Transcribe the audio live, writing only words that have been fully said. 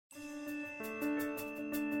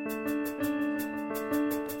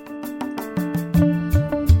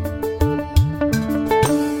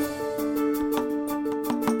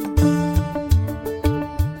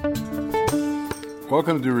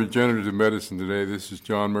Welcome to Regenerative Medicine today. This is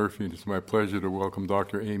John Murphy, and it's my pleasure to welcome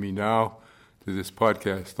Dr. Amy Nau to this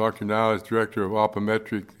podcast. Dr. Nau is Director of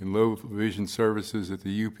Optometric and Low Vision Services at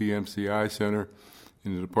the UPMC Eye Center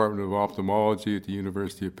in the Department of Ophthalmology at the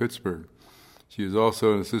University of Pittsburgh. She is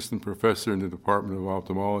also an assistant professor in the Department of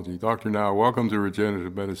Ophthalmology. Dr. Nau, welcome to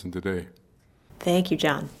Regenerative Medicine today. Thank you,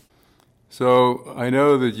 John. So I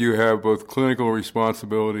know that you have both clinical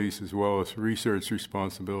responsibilities as well as research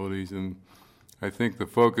responsibilities, and I think the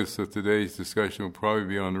focus of today's discussion will probably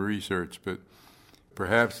be on the research, but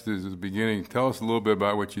perhaps as the beginning, tell us a little bit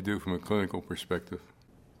about what you do from a clinical perspective.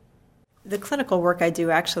 The clinical work I do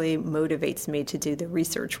actually motivates me to do the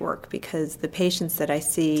research work because the patients that I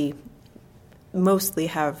see mostly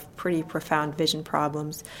have pretty profound vision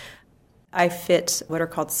problems. I fit what are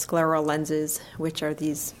called scleral lenses, which are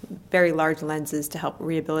these very large lenses to help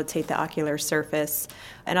rehabilitate the ocular surface,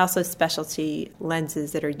 and also specialty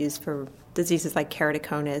lenses that are used for diseases like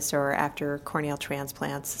keratoconus or after corneal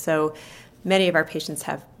transplants. So many of our patients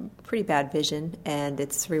have pretty bad vision, and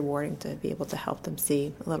it's rewarding to be able to help them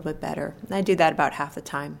see a little bit better. And I do that about half the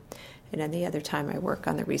time, and then the other time I work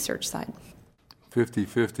on the research side.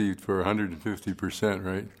 50-50 for 150%,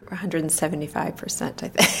 right? 175%, I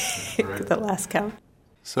think, right. The last count.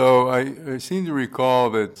 So I seem to recall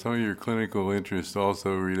that some of your clinical interests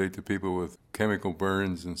also relate to people with chemical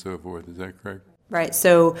burns and so forth. Is that correct? Right.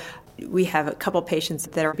 So we have a couple patients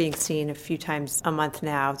that are being seen a few times a month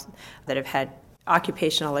now that have had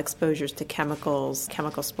occupational exposures to chemicals,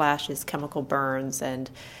 chemical splashes, chemical burns,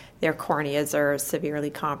 and their corneas are severely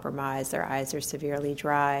compromised, their eyes are severely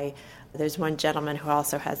dry. There's one gentleman who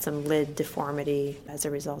also had some lid deformity as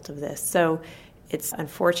a result of this. So it's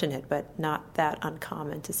unfortunate, but not that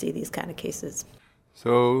uncommon to see these kind of cases.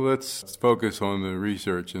 So let's focus on the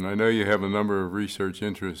research. And I know you have a number of research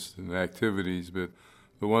interests and activities, but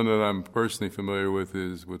the one that I'm personally familiar with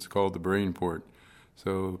is what's called the BrainPort.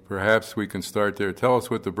 So perhaps we can start there. Tell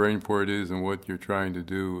us what the BrainPort is and what you're trying to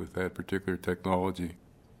do with that particular technology.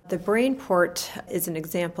 The BrainPort is an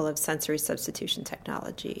example of sensory substitution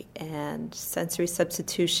technology, and sensory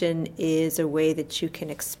substitution is a way that you can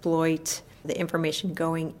exploit the information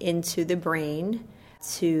going into the brain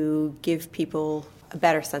to give people a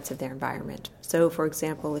better sense of their environment. So, for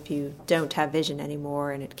example, if you don't have vision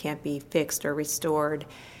anymore and it can't be fixed or restored,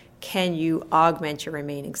 can you augment your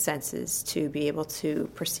remaining senses to be able to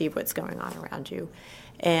perceive what's going on around you?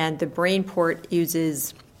 And the BrainPort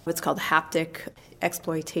uses what's called haptic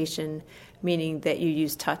exploitation, meaning that you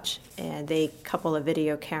use touch, and they couple a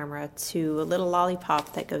video camera to a little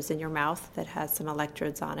lollipop that goes in your mouth that has some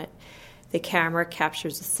electrodes on it. The camera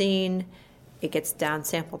captures the scene, it gets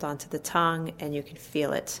downsampled onto the tongue, and you can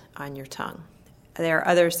feel it on your tongue. There are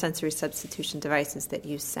other sensory substitution devices that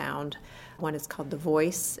use sound. One is called The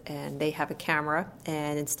Voice, and they have a camera,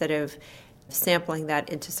 and instead of sampling that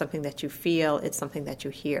into something that you feel, it's something that you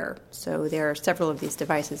hear. So there are several of these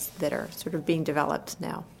devices that are sort of being developed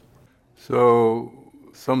now. So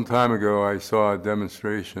some time ago I saw a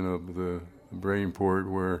demonstration of the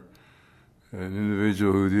BrainPort where an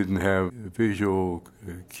individual who didn't have visual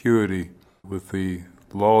acuity with the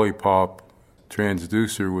lollipop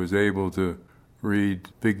transducer was able to read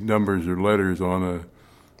big numbers or letters on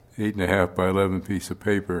a 8.5 by 11 piece of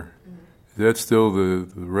paper. Is that still the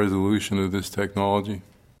resolution of this technology?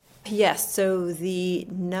 Yes, so the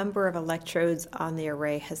number of electrodes on the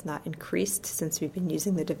array has not increased since we've been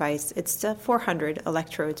using the device. It's still 400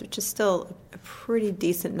 electrodes, which is still a pretty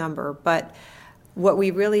decent number, but what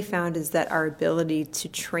we really found is that our ability to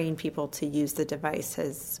train people to use the device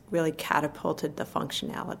has really catapulted the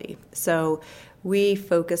functionality. So we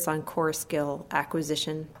focus on core skill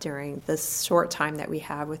acquisition during the short time that we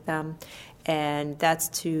have with them, and that's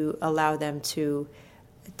to allow them to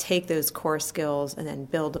take those core skills and then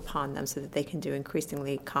build upon them so that they can do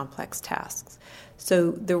increasingly complex tasks.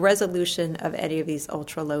 So the resolution of any of these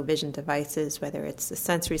ultra-low vision devices, whether it's a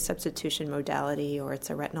sensory substitution modality or it's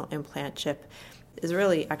a retinal implant chip, is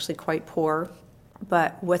really actually quite poor.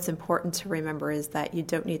 But what's important to remember is that you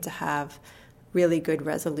don't need to have really good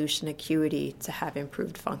resolution acuity to have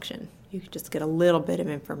improved function. You can just get a little bit of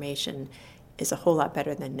information is a whole lot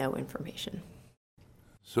better than no information.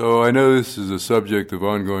 So I know this is a subject of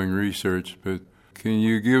ongoing research, but can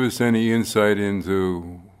you give us any insight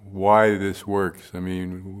into why this works? I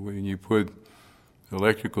mean, when you put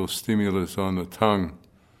electrical stimulus on the tongue,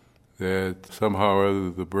 that somehow or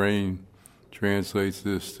other the brain translates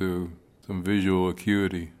this to some visual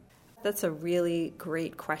acuity. That's a really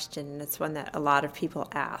great question, and it's one that a lot of people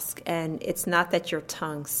ask. And it's not that your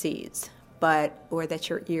tongue sees, or that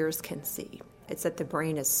your ears can see. It's that the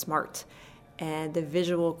brain is smart. And the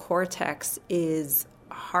visual cortex is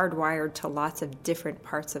hardwired to lots of different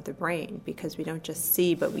parts of the brain, because we don't just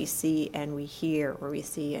see, but we see and we hear, or we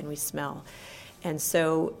see and we smell. And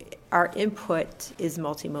so our input is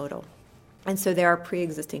multimodal. And so there are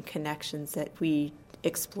pre-existing connections that we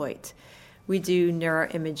exploit. We do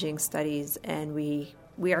neuroimaging studies, and we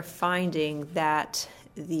are finding that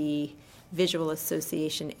the visual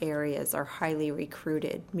association areas are highly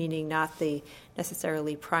recruited, meaning not the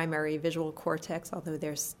necessarily primary visual cortex, although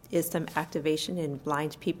there is some activation in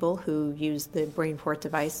blind people who use the BrainPort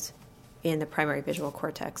device in the primary visual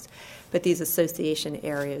cortex. But these association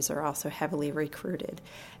areas are also heavily recruited.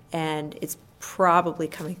 And it's probably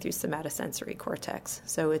coming through somatosensory cortex.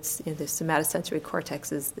 So it's the somatosensory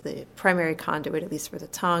cortex is the primary conduit, at least for the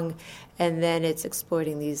tongue, and then it's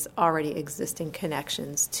exploiting these already existing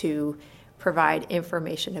connections to provide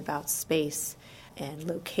information about space and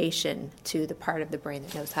location to the part of the brain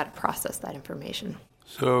that knows how to process that information.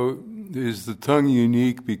 So is the tongue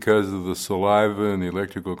unique because of the saliva and the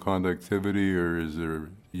electrical conductivity, or is it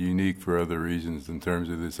unique for other reasons in terms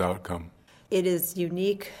of this outcome? It is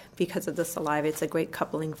unique because of the saliva. It's a great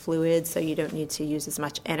coupling fluid, so you don't need to use as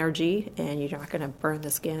much energy, and you're not going to burn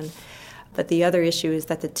the skin. But the other issue is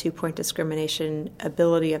that the two-point discrimination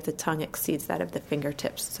ability of the tongue exceeds that of the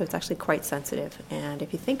fingertips, so it's actually quite sensitive. And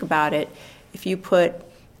if you think about it, if you put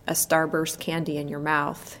a Starburst candy in your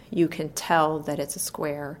mouth, you can tell that it's a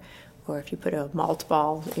square. Or if you put a malt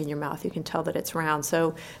ball in your mouth, you can tell that it's round.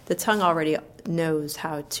 So the tongue already knows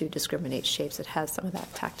how to discriminate shapes. It has some of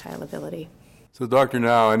that tactile ability. So, Dr.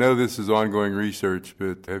 Nau, I know this is ongoing research,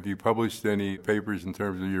 but have you published any papers in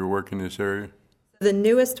terms of your work in this area? The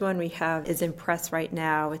newest one we have is in press right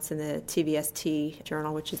now. It's in the TVST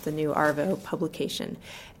journal, which is the new ARVO publication.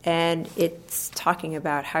 And it's talking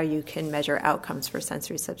about how you can measure outcomes for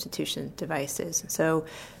sensory substitution devices. So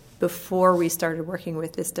before we started working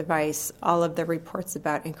with this device, all of the reports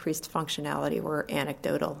about increased functionality were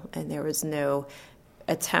anecdotal, and there was no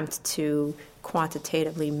attempt to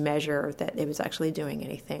quantitatively measure that it was actually doing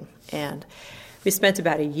anything. And we spent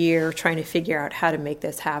about a year trying to figure out how to make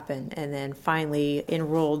this happen, and then finally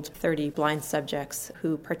enrolled 30 blind subjects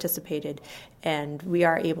who participated, and we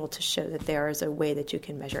are able to show that there is a way that you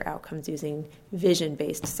can measure outcomes using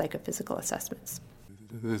vision-based psychophysical assessments.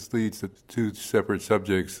 This leads to two separate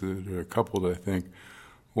subjects that are coupled, I think.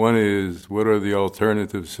 One is, what are the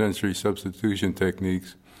alternative sensory substitution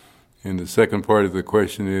techniques? And the second part of the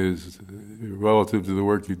question is, relative to the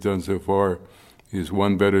work you've done so far, is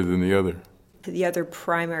one better than the other? The other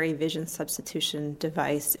primary vision substitution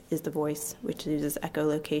device is the voice, which uses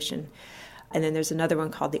echolocation. And then there's another one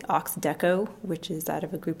called the Oxdeco, which is out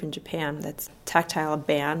of a group in Japan. That's a tactile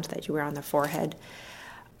band that you wear on the forehead.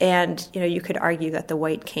 And, you could argue that the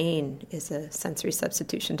white cane is a sensory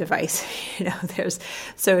substitution device.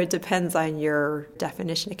 So it depends on your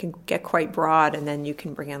definition. It can get quite broad, and then you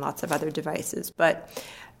can bring in lots of other devices. But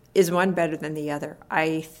is one better than the other?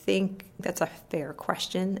 I think that's a fair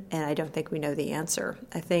question, and I don't think we know the answer.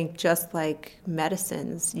 I think just like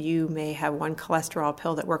medicines, you may have one cholesterol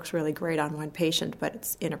pill that works really great on one patient, but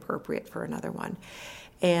it's inappropriate for another one.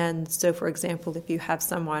 And so, for example, if you have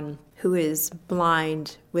someone who is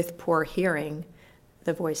blind with poor hearing,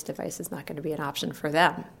 the voice device is not going to be an option for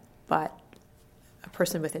them. But a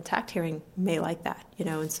person with intact hearing may like that,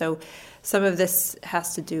 And so some of this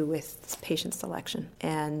has to do with patient selection.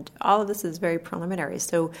 And all of this is very preliminary.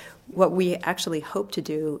 So what we actually hope to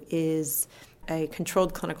do is a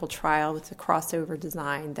controlled clinical trial with a crossover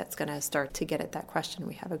design that's going to start to get at that question.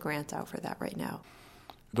 We have a grant out for that right now.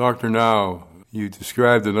 Dr. Nau, you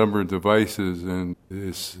described a number of devices and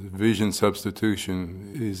this vision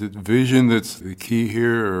substitution. Is it vision that's the key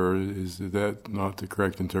here, or is that not the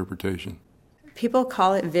correct interpretation? People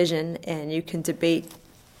call it vision, and you can debate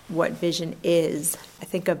what vision is. I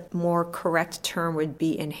think a more correct term would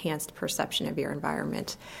be enhanced perception of your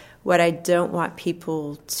environment. What I don't want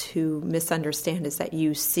people to misunderstand is that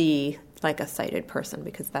you see like a sighted person,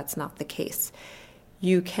 because that's not the case.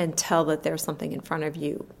 You can tell that there's something in front of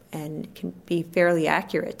you, and it can be fairly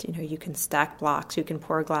accurate. You can stack blocks, you can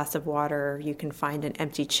pour a glass of water, you can find an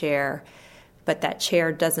empty chair, but that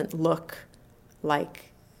chair doesn't look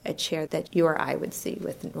like a chair that your eye would see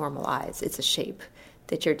with normal eyes. It's a shape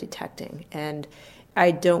that you're detecting. And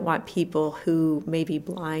I don't want people who may be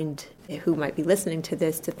blind, who might be listening to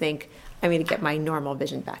this, to think, I'm going to get my normal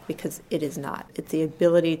vision back, because it is not. It's the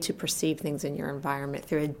ability to perceive things in your environment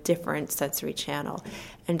through a different sensory channel.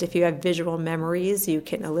 And if you have visual memories, you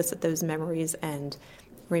can elicit those memories and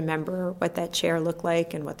remember what that chair looked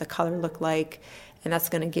like and what the color looked like. And that's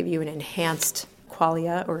going to give you an enhanced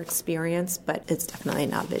qualia or experience, but it's definitely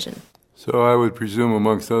not vision. So I would presume,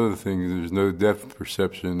 amongst other things, there's no depth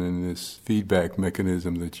perception in this feedback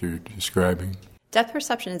mechanism that you're describing. Depth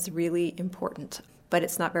perception is really important, but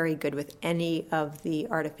it's not very good with any of the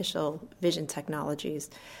artificial vision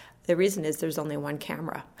technologies. The reason is there's only one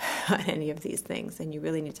camera on any of these things, and you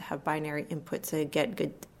really need to have binary input to get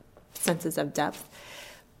good senses of depth.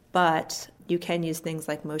 But you can use things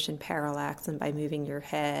like motion parallax, and by moving your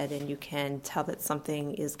head, and you can tell that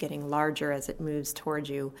something is getting larger as it moves towards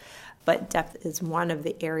you. But depth is one of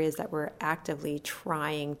the areas that we're actively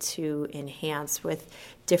trying to enhance with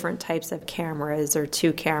different types of cameras or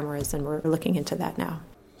two cameras, and we're looking into that now.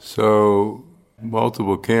 So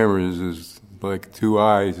multiple cameras is like two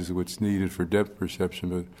eyes is what's needed for depth perception,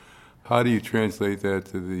 but how do you translate that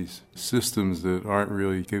to these systems that aren't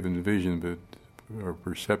really given vision but are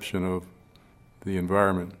perception of the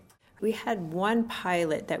environment? We had one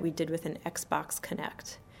pilot that we did with an Xbox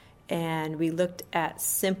Connect, and we looked at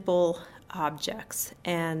simple objects,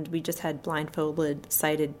 and we just had blindfolded,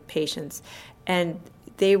 sighted patients, and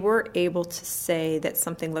they were able to say that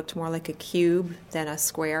something looked more like a cube than a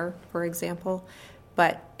square, for example.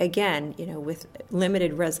 But again, with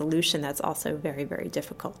limited resolution, that's also very, very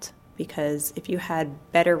difficult, because if you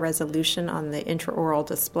had better resolution on the intraoral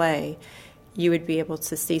display, you would be able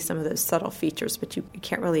to see some of those subtle features, but you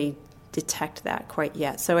can't really detect that quite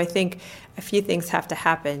yet. So I think a few things have to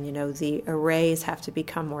happen. The arrays have to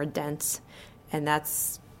become more dense, and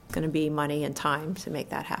that's going to be money and time to make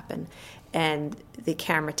that happen. And the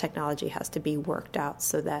camera technology has to be worked out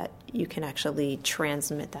so that you can actually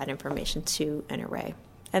transmit that information to an array.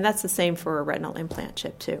 And that's the same for a retinal implant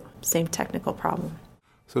chip too. Same technical problem.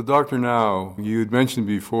 So Dr. Now, you had mentioned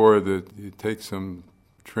before that it takes some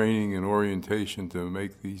training and orientation to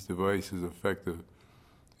make these devices effective.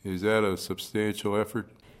 Is that a substantial effort?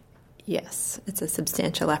 Yes, it's a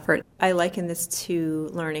substantial effort. I liken this to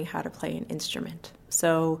learning how to play an instrument.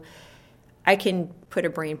 So I can put a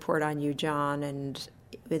brain port on you, John, and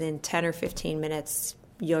within 10 or 15 minutes,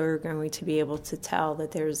 you're going to be able to tell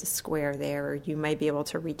that there's a square there, or you might be able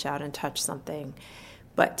to reach out and touch something.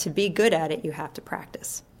 But to be good at it, you have to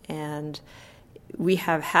practice. And we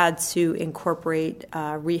have had to incorporate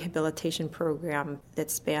a rehabilitation program that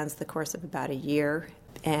spans the course of about a year,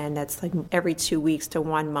 and that's like every 2 weeks to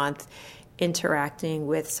 1 month, interacting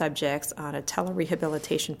with subjects on a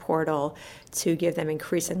telerehabilitation portal to give them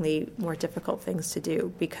increasingly more difficult things to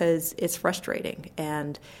do, because it's frustrating.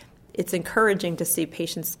 And it's encouraging to see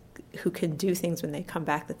patients who can do things when they come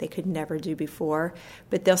back that they could never do before,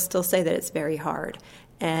 but they'll still say that it's very hard.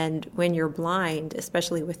 And when you're blind,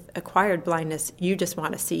 especially with acquired blindness, you just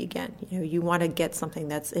want to see again. You want to get something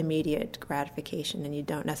that's immediate gratification, and you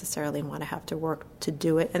don't necessarily want to have to work to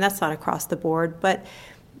do it. And that's not across the board, but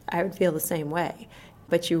I would feel the same way.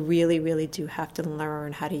 But you really, really do have to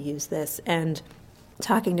learn how to use this. And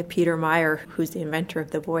talking to Peter Meyer, who's the inventor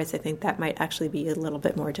of the voice, I think that might actually be a little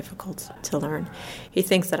bit more difficult to learn. He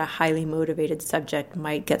thinks that a highly motivated subject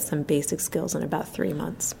might get some basic skills in about 3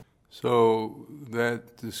 months. So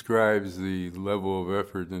that describes the level of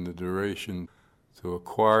effort and the duration to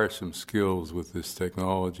acquire some skills with this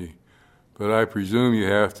technology. But I presume you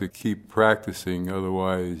have to keep practicing,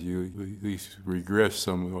 otherwise you at least regress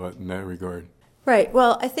somewhat in that regard. Right.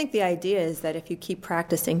 Well, I think the idea is that if you keep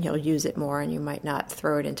practicing, you'll use it more, and you might not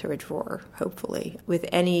throw it into a drawer, hopefully. With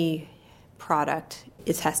any product,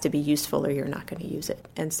 it has to be useful or you're not going to use it.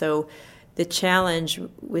 And so the challenge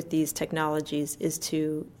with these technologies is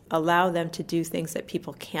to allow them to do things that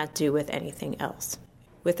people can't do with anything else.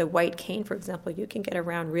 With a white cane, for example, you can get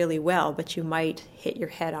around really well, but you might hit your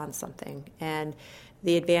head on something. And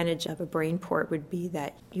the advantage of a brain port would be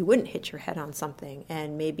that you wouldn't hit your head on something.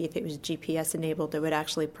 And maybe if it was GPS enabled, it would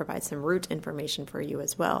actually provide some route information for you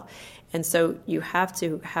as well. And so you have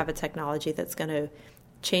to have a technology that's going to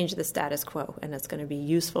change the status quo, and it's going to be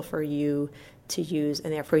useful for you to use,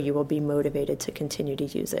 and therefore you will be motivated to continue to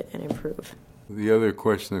use it and improve. The other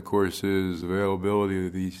question, of course, is availability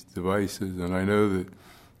of these devices, and I know that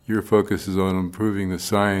your focus is on improving the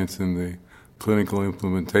science and the clinical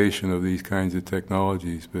implementation of these kinds of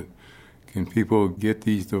technologies, but can people get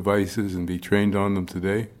these devices and be trained on them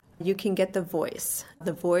today? You can get the Voice.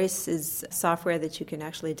 The Voice is software that you can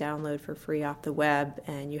actually download for free off the web,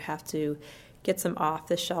 and you have to get some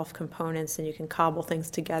off-the-shelf components and you can cobble things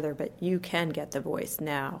together, but you can get the voice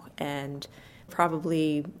now, and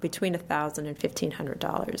probably between $1,000 and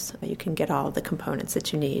 $1,500 you can get all the components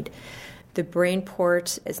that you need. The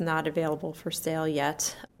BrainPort is not available for sale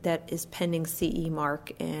yet. That is pending CE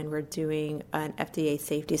mark, and we're doing an FDA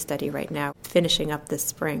safety study right now, finishing up this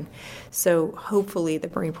spring. So hopefully the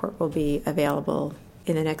BrainPort will be available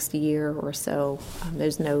in the next year or so.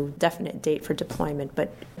 There's no definite date for deployment,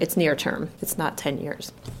 but it's near term. It's not 10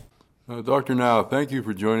 years. Dr. Nau, thank you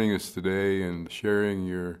for joining us today and sharing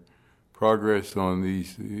your progress on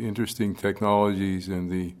these interesting technologies and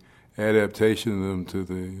the adaptation of them to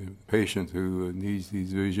the patient who needs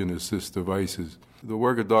these vision assist devices. The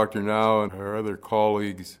work of Dr. Nau and our other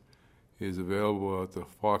colleagues is available at the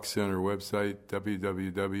Fox Center website,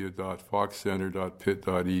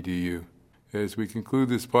 www.foxcenter.pitt.edu. As we conclude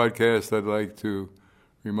this podcast, I'd like to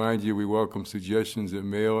remind you we welcome suggestions at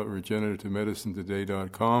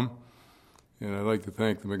mail@regenerativemedicinetoday.com. And I'd like to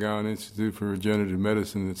thank the McGowan Institute for Regenerative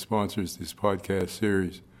Medicine that sponsors this podcast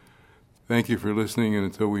series. Thank you for listening, and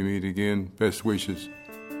until we meet again, best wishes.